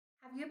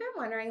Have you been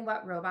wondering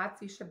what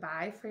robots you should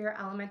buy for your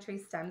elementary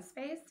STEM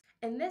space?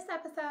 In this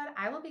episode,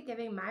 I will be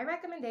giving my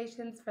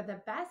recommendations for the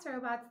best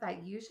robots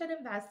that you should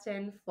invest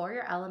in for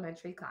your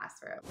elementary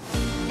classroom.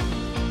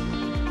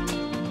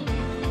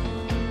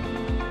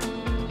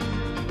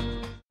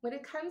 When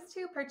it comes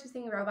to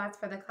purchasing robots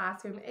for the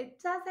classroom,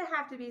 it doesn't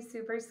have to be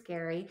super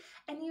scary,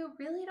 and you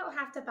really don't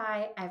have to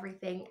buy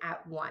everything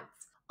at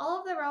once. All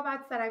of the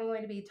robots that I'm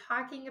going to be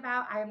talking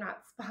about, I am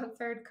not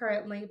sponsored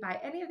currently by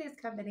any of these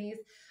companies,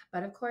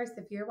 but of course,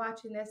 if you're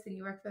watching this and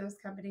you work for those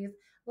companies,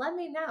 let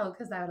me know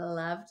because I would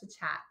love to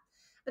chat.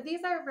 But these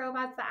are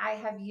robots that I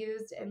have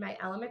used in my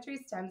elementary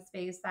STEM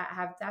space that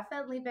have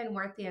definitely been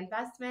worth the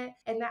investment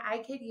and that I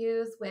could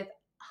use with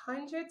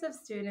hundreds of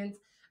students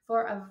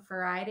for a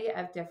variety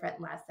of different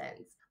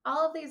lessons.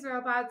 All of these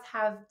robots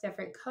have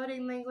different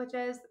coding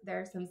languages. There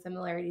are some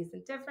similarities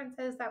and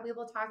differences that we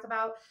will talk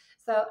about.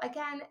 So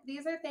again,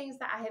 these are things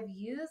that I have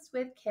used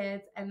with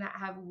kids and that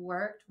have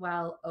worked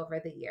well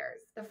over the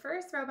years. The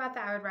first robot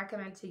that I would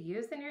recommend to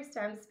use in your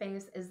STEM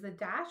space is the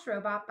Dash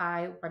robot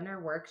by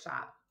Wonder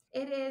Workshop.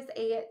 It is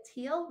a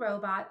teal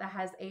robot that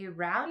has a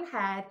round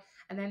head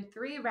and then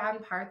 3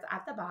 round parts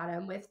at the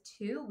bottom with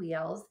 2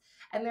 wheels,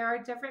 and there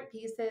are different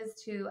pieces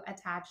to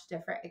attach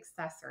different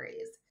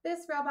accessories.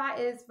 This robot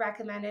is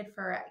recommended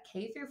for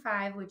K through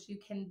 5, which you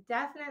can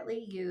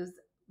definitely use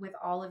with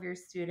all of your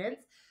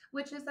students,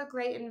 which is a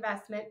great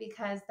investment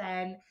because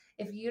then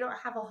if you don't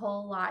have a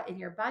whole lot in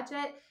your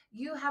budget,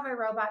 you have a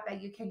robot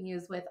that you can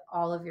use with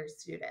all of your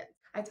students.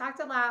 I talked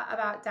a lot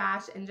about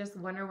Dash and just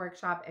Wonder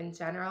Workshop in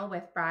general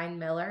with Brian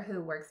Miller,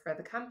 who works for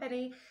the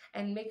company,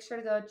 and make sure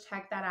to go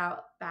check that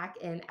out back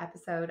in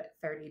episode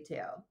 32.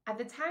 At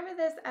the time of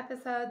this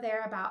episode,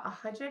 they're about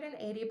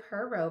 $180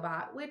 per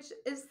robot, which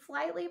is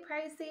slightly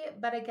pricey,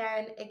 but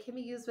again, it can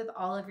be used with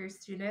all of your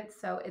students,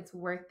 so it's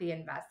worth the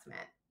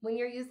investment. When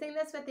you're using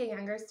this with the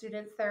younger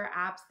students, there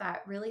are apps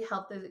that really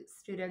help the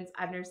students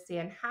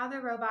understand how the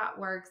robot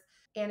works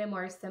in a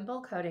more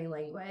simple coding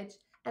language.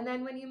 And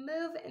then when you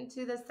move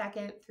into the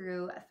 2nd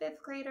through 5th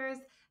graders,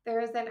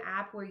 there is an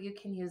app where you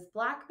can use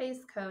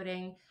block-based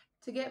coding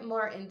to get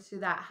more into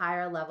that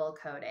higher level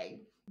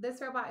coding. This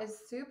robot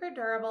is super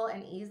durable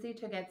and easy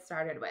to get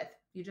started with.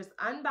 You just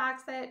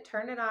unbox it,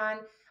 turn it on,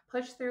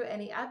 push through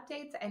any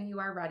updates, and you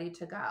are ready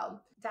to go.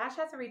 Dash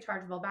has a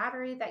rechargeable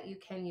battery that you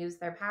can use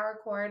their power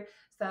cord,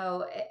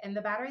 and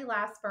the battery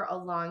lasts for a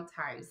long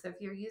time. So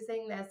if you're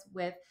using this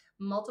with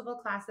multiple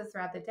classes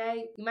throughout the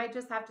day, you might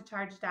just have to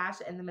charge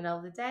Dash in the middle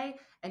of the day,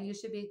 and you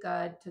should be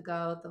good to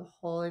go the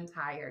whole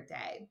entire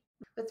day.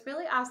 What's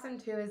really awesome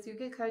too is you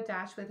can code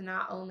Dash with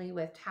not only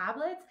with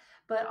tablets,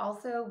 but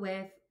also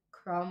with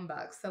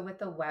Chromebooks, so with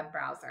the web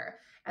browser.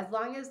 As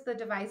long as the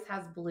device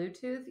has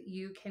Bluetooth,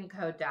 you can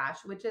code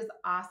Dash, which is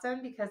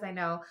awesome because I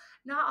know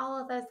not all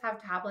of us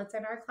have tablets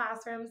in our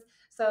classrooms,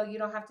 so you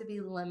don't have to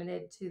be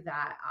limited to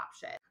that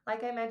option.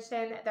 Like I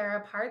mentioned, there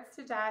are parts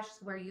to Dash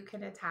where you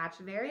can attach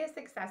various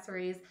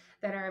accessories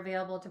that are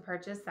available to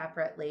purchase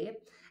separately.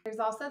 There's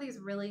also these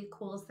really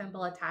cool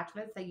simple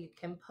attachments that you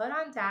can put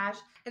on Dash,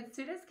 and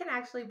students can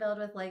actually build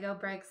with Lego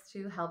bricks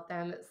to help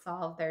them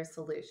solve their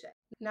solution.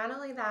 Not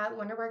only that,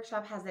 Wonder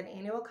Workshop has an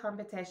annual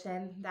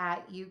competition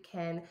that you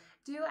can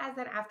do as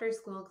an after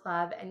school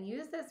club and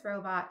use this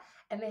robot,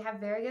 and they have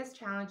various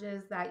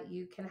challenges that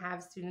you can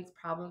have students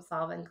problem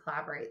solve and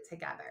collaborate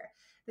together.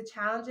 The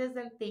challenges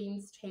and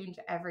themes change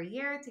every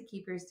year to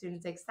keep your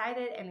students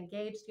excited and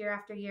engaged year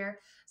after year,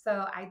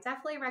 so I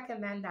definitely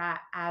recommend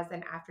that as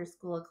an after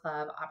school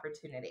club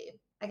opportunity.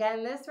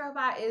 Again, this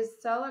robot is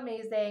so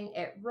amazing.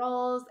 It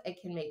rolls,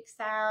 it can make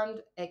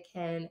sound, it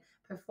can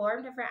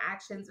perform different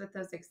actions with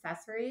those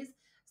accessories.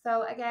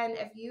 So again,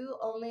 if you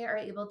only are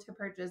able to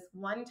purchase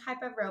one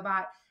type of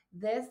robot,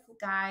 this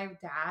guy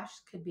Dash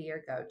could be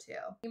your go-to.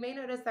 You may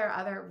notice there are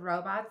other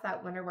robots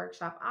that Wonder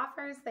Workshop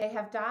offers. They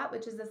have Dot,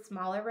 which is a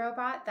smaller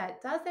robot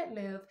that doesn't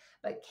move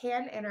but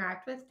can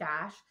interact with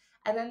Dash.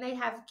 And then they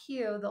have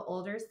Q, the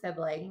older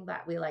sibling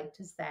that we like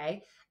to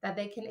say, that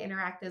they can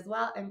interact as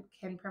well and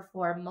can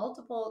perform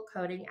multiple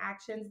coding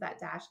actions that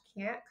Dash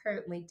can't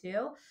currently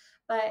do.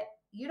 But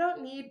you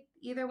don't need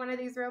either one of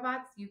these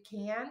robots. You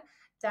can.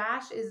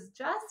 Dash is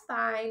just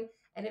fine.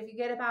 And if you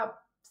get about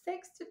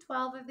 6 to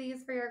 12 of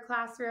these for your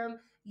classroom,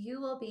 you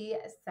will be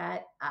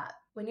set up.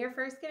 When you're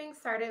first getting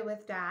started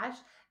with Dash,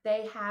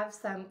 they have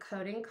some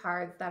coding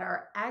cards that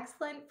are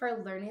excellent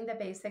for learning the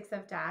basics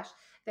of Dash.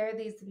 There are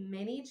these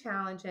mini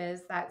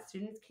challenges that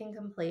students can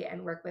complete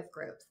and work with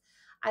groups.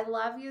 I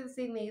love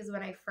using these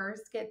when I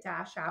first get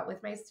Dash out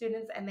with my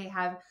students and they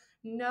have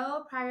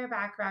no prior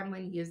background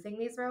when using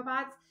these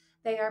robots.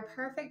 They are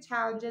perfect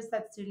challenges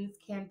that students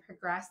can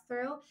progress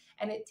through,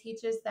 and it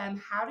teaches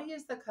them how to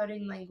use the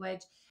coding language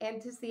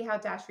and to see how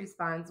Dash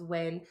responds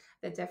when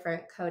the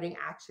different coding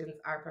actions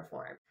are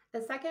performed.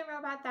 The second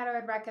robot that I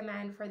would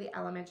recommend for the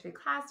elementary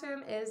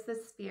classroom is the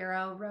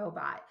Sphero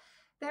robot.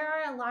 There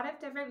are a lot of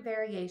different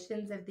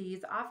variations of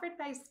these offered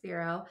by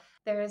Sphero.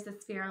 There is the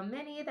Sphero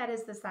Mini that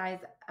is the size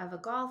of a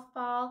golf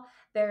ball.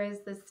 There is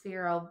the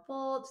Sphero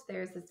Bolt.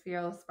 There's the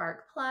Sphero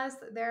Spark Plus.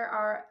 There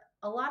are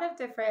a lot of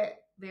different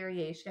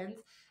variations.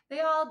 They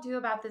all do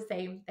about the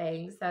same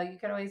thing. So you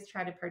could always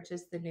try to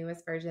purchase the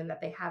newest version that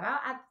they have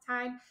out at the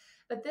time.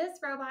 But this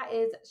robot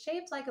is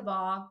shaped like a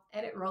ball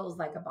and it rolls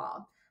like a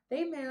ball.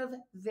 They move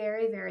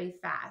very, very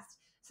fast.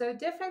 So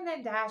different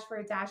than Dash,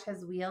 where Dash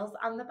has wheels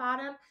on the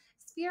bottom,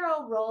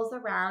 Sphero rolls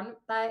around,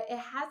 but it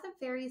has a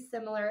very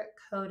similar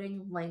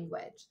coding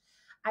language.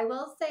 I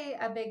will say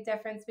a big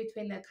difference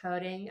between the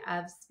coding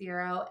of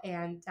Sphero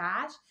and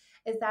Dash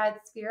is that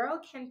Sphero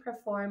can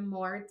perform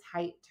more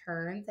tight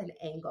turns and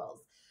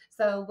angles.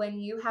 So when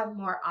you have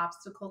more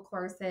obstacle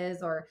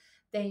courses or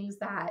things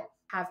that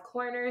have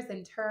corners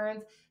and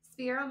turns,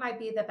 Sphero might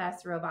be the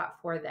best robot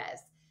for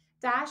this.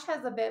 Dash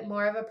has a bit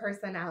more of a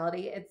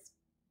personality. It's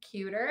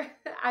cuter,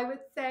 I would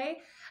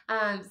say.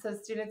 So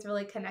students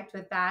really connect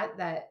with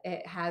that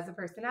it has a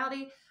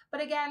personality.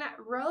 But again,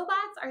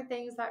 robots are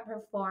things that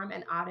perform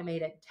an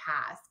automated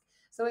task.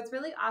 So it's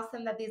really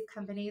awesome that these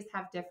companies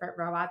have different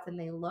robots and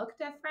they look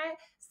different.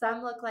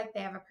 Some look like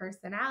they have a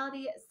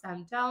personality,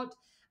 some don't.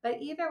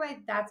 But either way,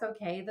 that's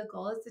okay. The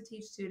goal is to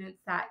teach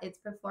students that it's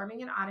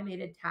performing an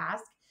automated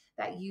task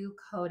that you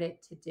code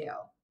it to do.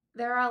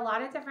 There are a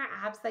lot of different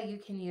apps that you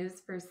can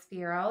use for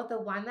Sphero. The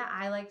one that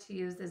I like to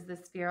use is the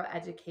Sphero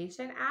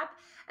Education app,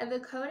 and the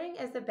coding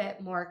is a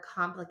bit more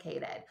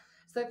complicated.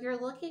 So if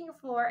you're looking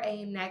for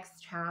a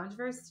next challenge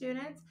for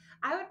students,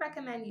 I would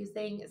recommend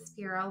using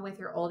Sphero with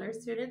your older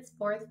students,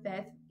 fourth,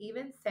 fifth,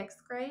 even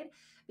sixth grade,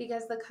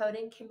 because the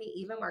coding can be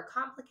even more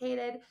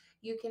complicated.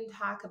 You can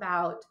talk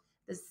about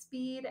the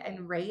speed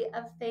and rate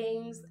of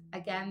things,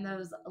 again,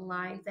 those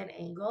lines and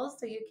angles.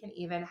 So you can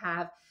even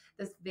have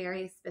this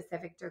very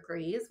specific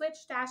degrees,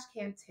 which Dash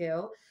can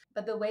too.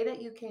 But the way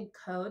that you can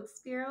code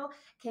Sphero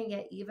can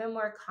get even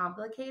more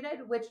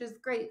complicated, which is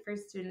great for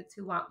students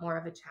who want more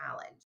of a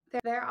challenge.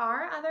 There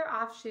are other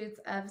offshoots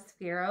of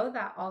Sphero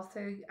that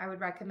also I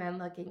would recommend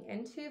looking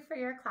into for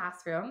your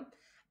classroom.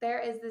 There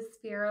is the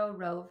Sphero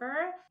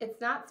Rover. It's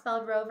not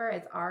spelled Rover,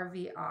 it's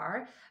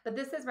RVR, but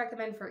this is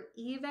recommended for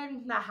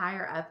even the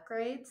higher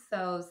upgrades,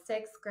 so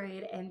sixth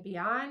grade and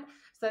beyond.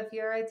 So if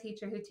you're a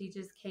teacher who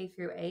teaches K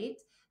through 8,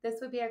 this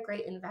would be a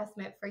great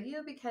investment for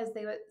you because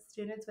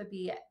students would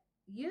be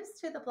used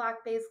to the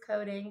block-based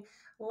coding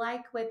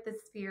like with the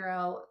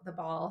Sphero, the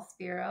ball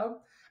Sphero,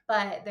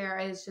 but there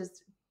is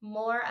just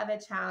more of a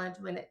challenge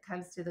when it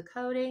comes to the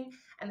coding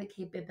and the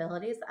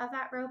capabilities of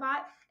that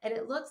robot. And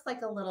it looks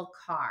like a little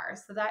car,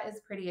 so that is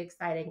pretty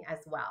exciting as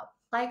well.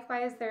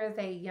 Likewise, there is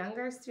a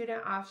younger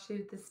student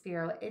offshoot, the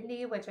Sphero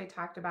Indie, which I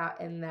talked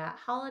about in the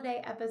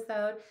holiday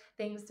episode,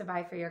 things to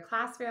buy for your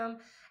classroom.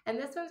 And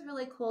this one's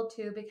really cool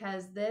too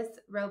because this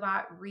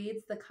robot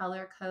reads the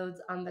color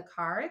codes on the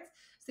cards.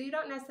 So you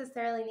don't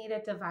necessarily need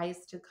a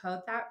device to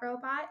code that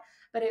robot,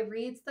 but it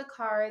reads the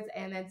cards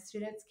and then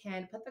students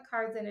can put the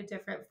cards in a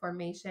different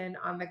formation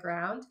on the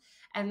ground.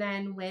 And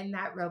then when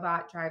that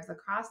robot drives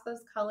across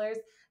those colors,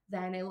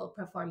 then it will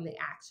perform the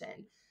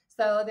action.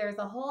 So there's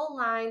a whole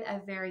line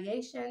of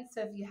variations.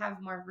 So if you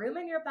have more room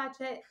in your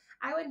budget,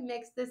 I would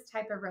mix this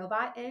type of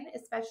robot in,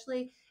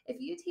 especially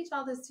if you teach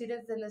all the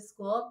students in the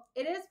school.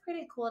 It is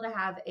pretty cool to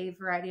have a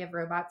variety of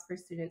robots for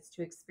students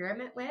to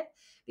experiment with,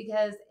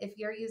 because if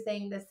you're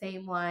using the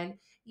same one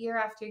year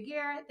after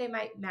year, they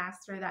might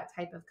master that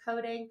type of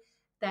coding.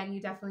 Then you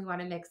definitely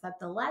want to mix up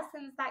the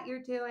lessons that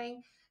you're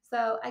doing.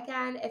 So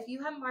again, if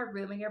you have more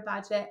room in your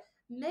budget,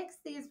 mix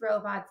these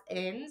robots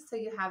in so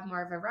you have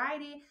more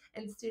variety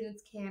and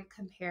students can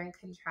compare and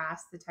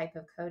contrast the type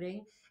of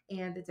coding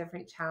and the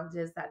different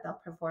challenges that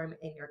they'll perform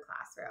in your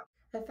classroom.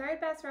 The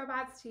third best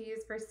robots to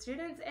use for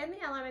students in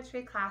the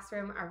elementary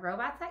classroom are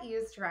robots that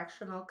use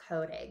directional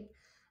coding.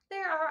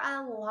 There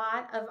are a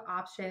lot of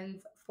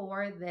options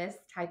for this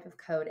type of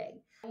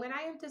coding. When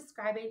I am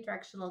describing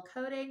directional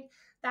coding,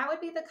 that would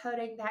be the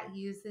coding that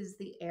uses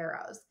the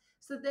arrows.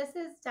 So this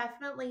is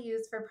definitely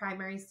used for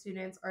primary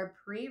students or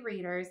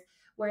pre-readers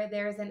where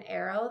there's an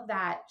arrow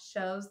that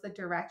shows the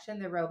direction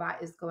the robot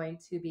is going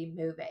to be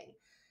moving.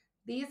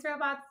 These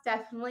robots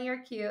definitely are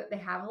cute. They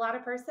have a lot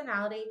of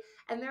personality,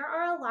 and there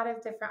are a lot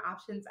of different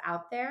options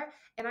out there.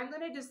 And I'm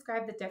going to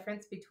describe the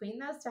difference between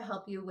those to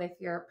help you with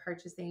your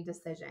purchasing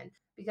decision,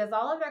 because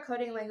all of their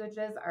coding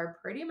languages are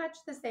pretty much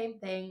the same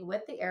thing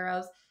with the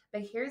arrows.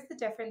 But here's the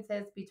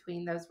differences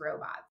between those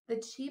robots.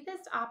 The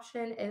cheapest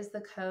option is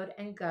the Code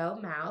and Go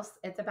mouse.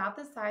 It's about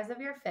the size of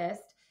your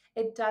fist.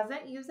 It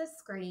doesn't use a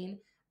screen,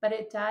 but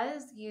it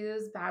does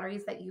use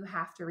batteries that you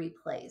have to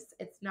replace.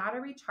 It's not a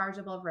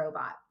rechargeable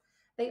robot.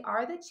 They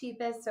are the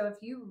cheapest, so if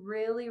you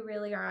really,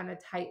 really are on a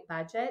tight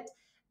budget,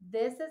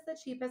 this is the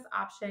cheapest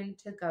option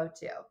to go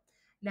to.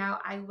 Now,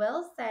 I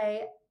will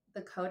say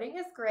the coding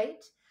is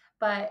great,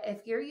 but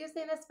if you're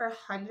using this for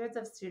hundreds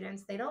of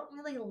students, they don't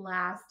really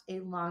last a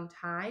long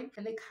time,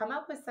 and they come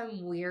up with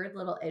some weird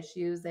little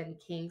issues and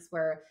kinks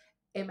where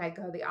it might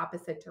go the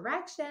opposite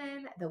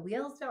direction, the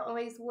wheels don't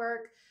always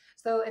work.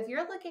 So if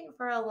you're looking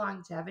for a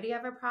longevity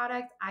of a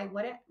product, I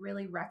wouldn't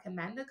really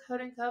recommend the Code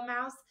and Go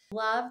mouse.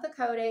 Love the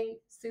coding,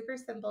 super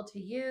simple to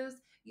use.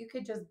 You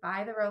could just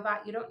buy the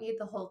robot. You don't need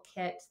the whole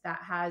kit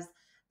that has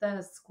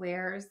the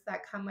squares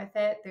that come with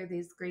it. They're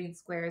these green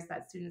squares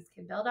that students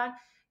can build on.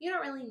 You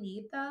don't really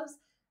need those.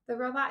 The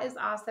robot is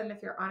awesome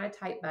if you're on a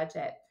tight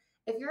budget.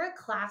 If you're a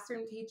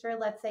classroom teacher,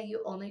 let's say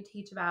you only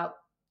teach about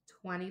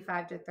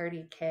 25 to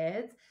 30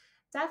 kids,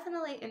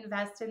 definitely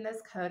invest in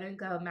this Code and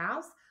Go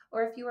mouse.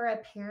 Or if you are a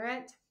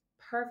parent,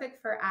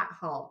 perfect for at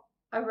home.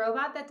 A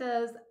robot that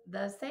does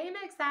the same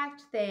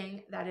exact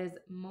thing that is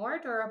more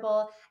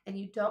durable and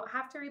you don't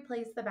have to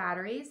replace the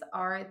batteries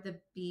are the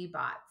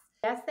B-bots.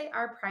 Yes, they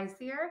are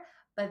pricier,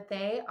 but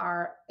they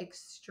are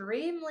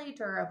extremely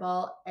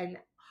durable and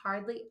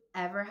hardly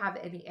ever have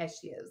any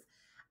issues.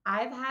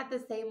 I've had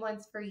the same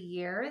ones for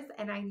years,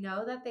 and I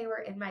know that they were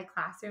in my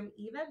classroom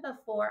even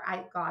before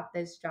I got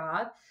this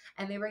job,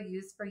 and they were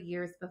used for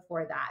years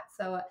before that.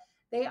 So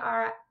they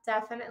are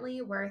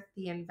definitely worth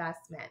the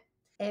investment.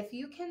 If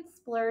you can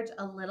splurge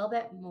a little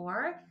bit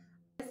more,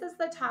 this is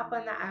the top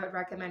one that I would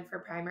recommend for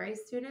primary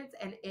students,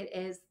 and it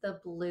is the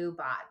Blue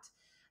Bot.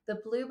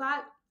 The Blue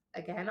Bot,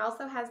 again,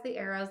 also has the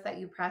arrows that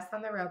you press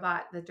on the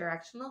robot, the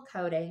directional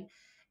coding.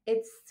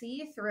 It's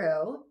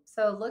see-through,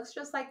 so it looks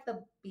just like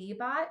the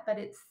B-Bot, but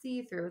it's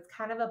see-through. It's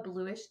kind of a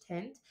bluish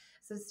tint,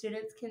 so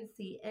students can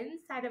see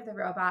inside of the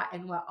robot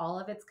and what all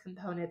of its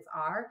components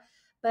are.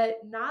 But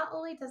not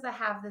only does it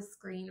have the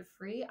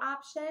screen-free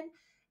option,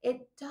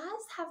 it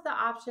does have the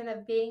option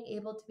of being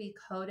able to be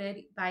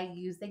coded by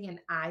using an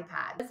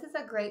iPad. This is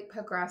a great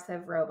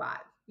progressive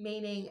robot,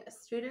 meaning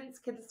students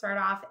can start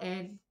off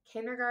in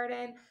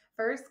kindergarten,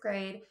 first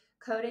grade,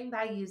 coding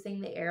by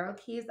using the arrow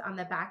keys on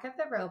the back of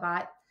the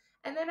robot.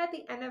 And then at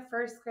the end of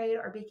first grade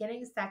or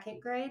beginning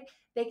second grade,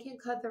 they can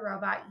code the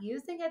robot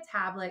using a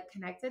tablet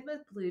connected with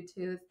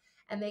Bluetooth,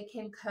 and they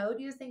can code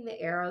using the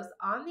arrows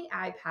on the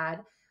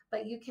iPad,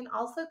 but you can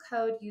also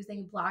code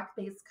using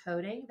block-based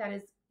coding that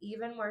is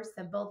even more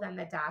simple than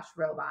the Dash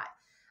robot,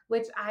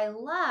 which I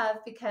love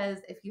because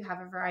if you have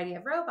a variety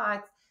of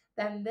robots,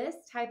 then this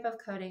type of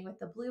coding with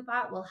the Blue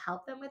Bot will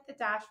help them with the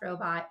Dash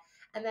robot.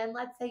 And then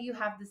let's say you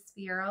have the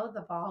Sphero,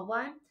 the ball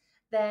one,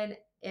 then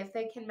if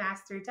they can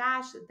master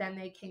Dash, then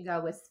they can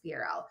go with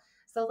Sphero.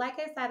 So like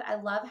I said, I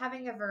love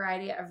having a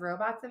variety of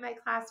robots in my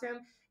classroom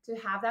to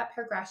have that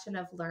progression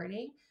of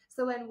learning.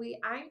 So when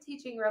I'm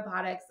teaching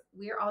robotics,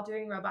 we're all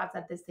doing robots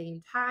at the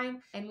same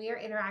time, and we are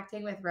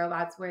interacting with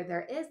robots where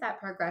there is that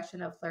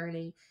progression of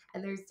learning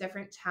and there's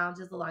different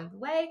challenges along the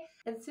way,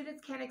 and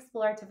students can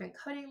explore different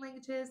coding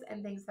languages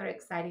and things that are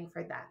exciting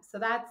for them. So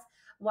that's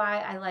why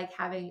I like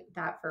having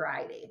that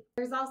variety.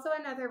 There's also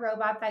another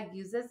robot that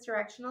uses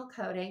directional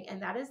coding,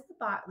 and that is the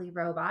Botley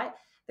robot.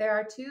 There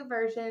are two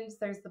versions.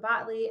 There's the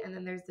Botley, and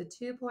then there's the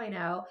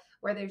 2.0,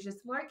 where there's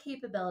just more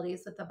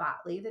capabilities with the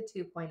Botley, the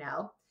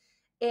 2.0.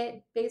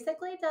 It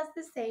basically does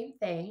the same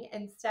thing.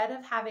 Instead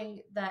of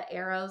having the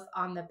arrows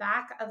on the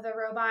back of the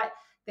robot,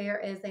 there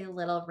is a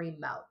little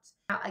remote.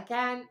 Now,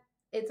 again,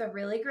 it's a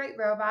really great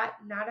robot,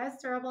 not as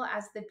durable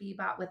as the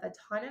B-Bot with a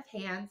ton of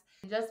hands.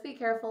 Just be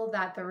careful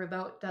that the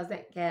remote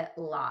doesn't get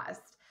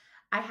lost.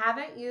 I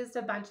haven't used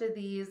a bunch of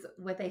these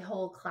with a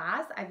whole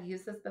class. I've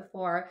used this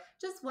before,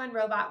 just one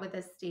robot with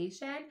a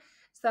station.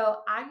 So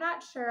I'm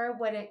not sure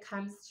when it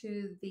comes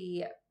to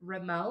the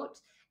remote,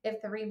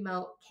 if the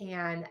remote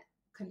can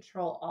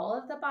control all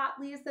of the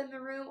Botleys in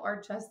the room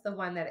or just the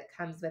one that it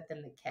comes with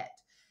in the kit.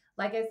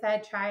 Like I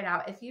said, try it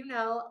out. If you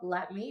know,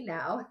 let me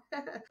know.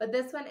 But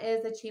this one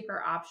is a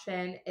cheaper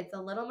option. It's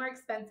a little more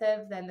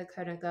expensive than the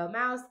Code and Go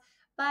mouse,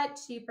 but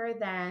cheaper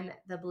than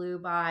the Blue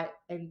Bot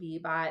and B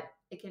Bot.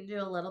 It can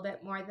do a little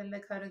bit more than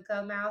the Code and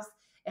Go mouse.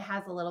 It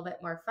has a little bit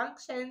more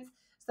functions.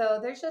 So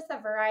there's just a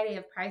variety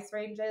of price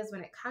ranges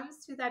when it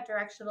comes to that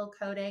directional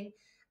coding.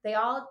 They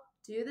all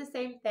do the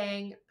same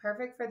thing,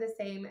 perfect for the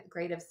same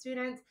grade of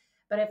students.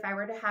 But if I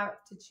were to have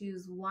to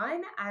choose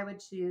one, I would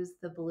choose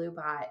the Blue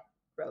Bot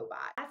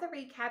robot. As a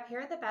recap,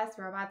 here are the best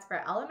robots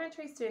for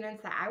elementary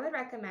students that I would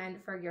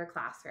recommend for your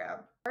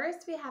classroom.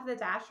 First, we have the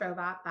Dash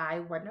robot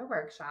by Wonder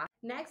Workshop.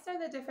 Next are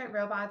the different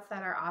robots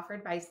that are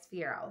offered by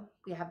Sphero.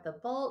 We have the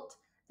Bolt,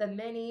 the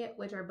Mini,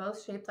 which are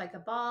both shaped like a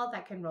ball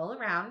that can roll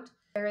around.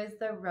 There is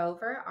the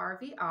Rover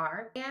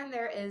RVR, and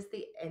there is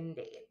the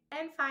Indy.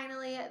 And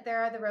finally,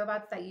 there are the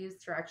robots that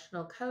use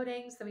directional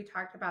coding. So we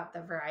talked about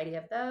the variety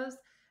of those.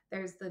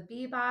 There's the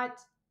B-Bot,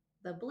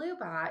 the Blue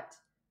Bot,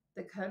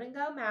 the Code and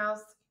Go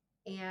mouse,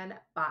 and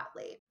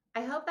Botley.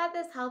 I hope that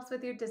this helps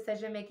with your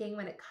decision making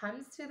when it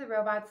comes to the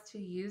robots to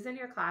use in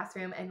your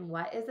classroom and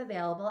what is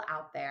available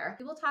out there.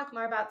 We will talk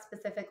more about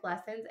specific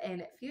lessons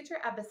in future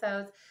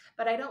episodes,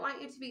 but I don't want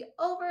you to be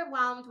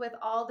overwhelmed with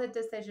all the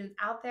decisions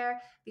out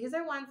there. These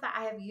are ones that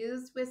I have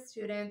used with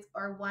students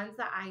or ones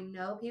that I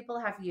know people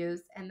have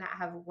used and that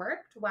have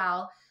worked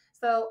well.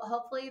 So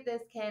hopefully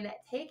this can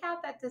take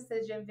out that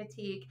decision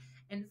fatigue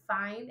and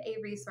find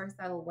a resource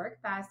that will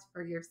work best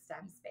for your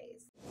STEM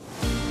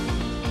space.